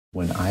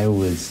When I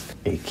was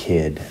a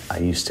kid, I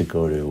used to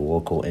go to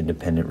local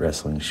independent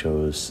wrestling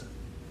shows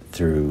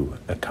through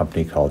a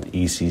company called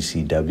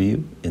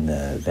ECCW in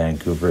the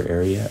Vancouver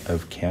area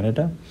of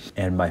Canada.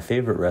 And my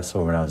favorite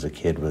wrestler when I was a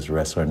kid was a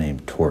wrestler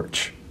named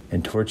Torch.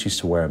 And Torch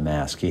used to wear a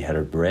mask. He had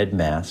a red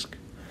mask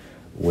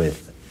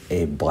with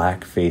a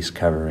black face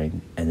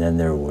covering, and then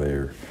there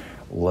were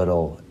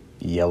little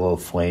yellow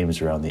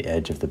flames around the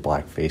edge of the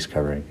black face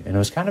covering. And it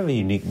was kind of a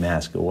unique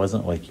mask. It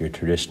wasn't like your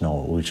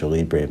traditional lucha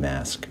libre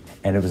mask.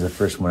 And it was the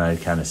first one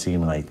I'd kind of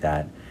seen like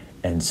that.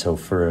 And so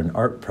for an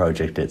art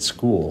project at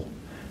school,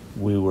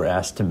 we were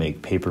asked to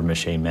make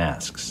papier-mâché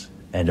masks.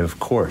 And of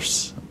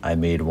course, I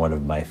made one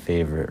of my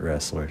favorite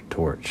wrestler,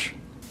 Torch.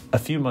 A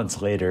few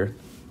months later,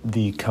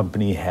 the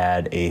company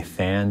had a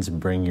fans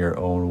bring your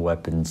own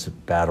weapons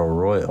battle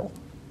royal.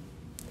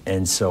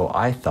 And so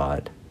I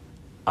thought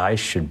I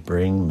should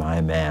bring my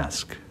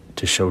mask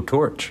to show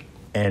Torch.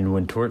 And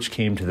when Torch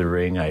came to the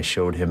ring, I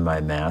showed him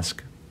my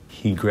mask.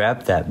 He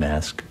grabbed that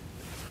mask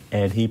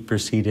and he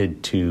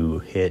proceeded to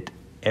hit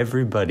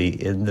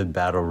everybody in the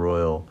battle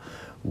royal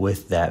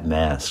with that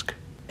mask.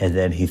 And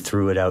then he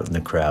threw it out in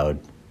the crowd,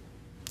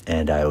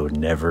 and I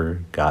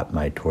never got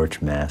my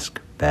Torch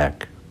mask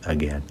back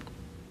again.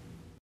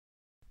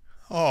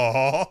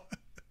 Oh,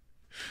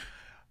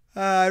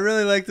 I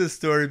really like this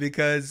story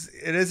because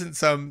it isn't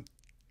some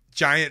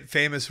giant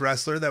famous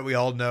wrestler that we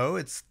all know.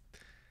 It's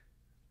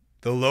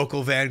the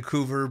local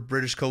Vancouver,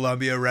 British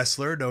Columbia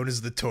wrestler known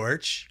as the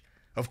Torch.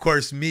 Of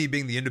course, me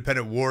being the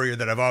independent warrior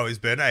that I've always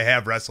been, I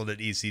have wrestled at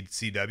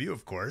ECCW,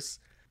 of course.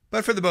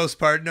 But for the most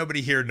part,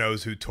 nobody here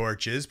knows who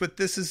Torch is. But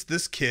this is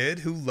this kid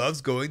who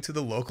loves going to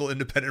the local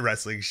independent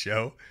wrestling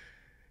show.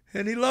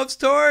 And he loves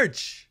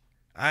Torch.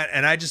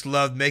 I just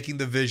love making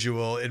the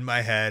visual in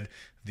my head,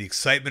 the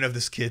excitement of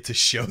this kid to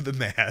show the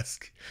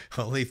mask,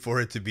 only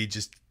for it to be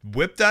just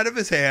whipped out of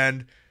his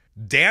hand,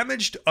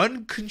 damaged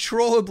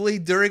uncontrollably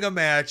during a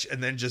match,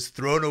 and then just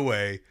thrown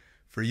away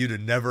for you to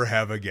never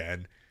have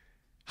again.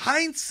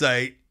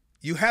 Hindsight,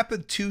 you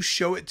happen to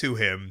show it to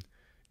him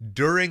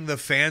during the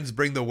fans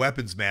bring the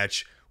weapons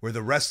match where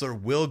the wrestler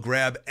will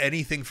grab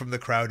anything from the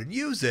crowd and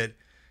use it,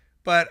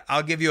 but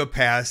I'll give you a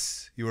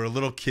pass. You were a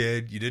little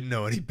kid. You didn't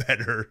know any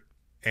better.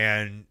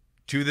 And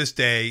to this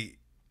day,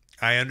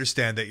 I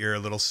understand that you're a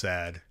little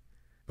sad,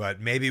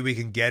 but maybe we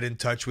can get in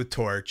touch with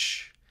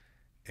Torch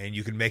and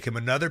you can make him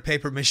another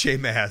papier-mâché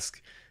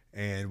mask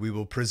and we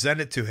will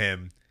present it to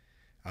him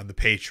on the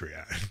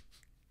Patreon.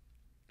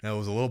 That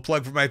was a little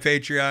plug for my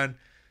Patreon,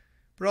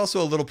 but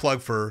also a little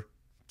plug for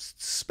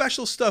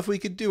special stuff we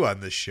could do on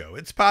this show.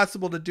 It's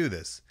possible to do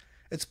this.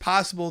 It's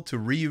possible to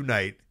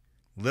reunite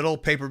little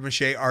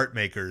papier-mâché art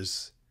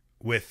makers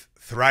with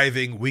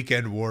thriving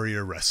weekend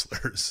warrior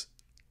wrestlers.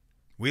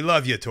 We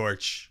love you,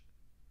 Torch.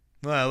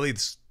 Well, at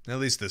least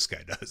this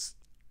guy does.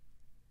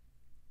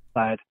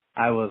 I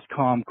was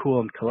calm,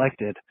 cool, and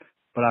collected,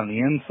 but on the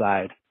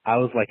inside, I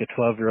was like a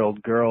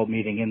 12-year-old girl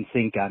meeting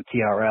NSYNC on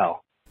TRL.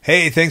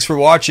 Hey, thanks for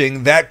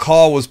watching. That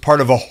call was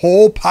part of a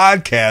whole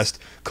podcast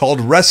called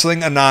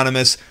Wrestling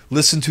Anonymous.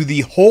 Listen to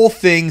the whole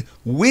thing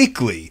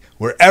weekly.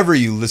 Wherever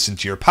you listen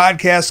to your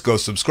podcast, go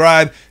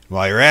subscribe. And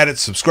while you're at it,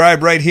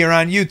 subscribe right here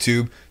on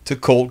YouTube to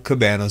Colt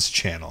Cabana's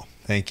channel.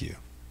 Thank you.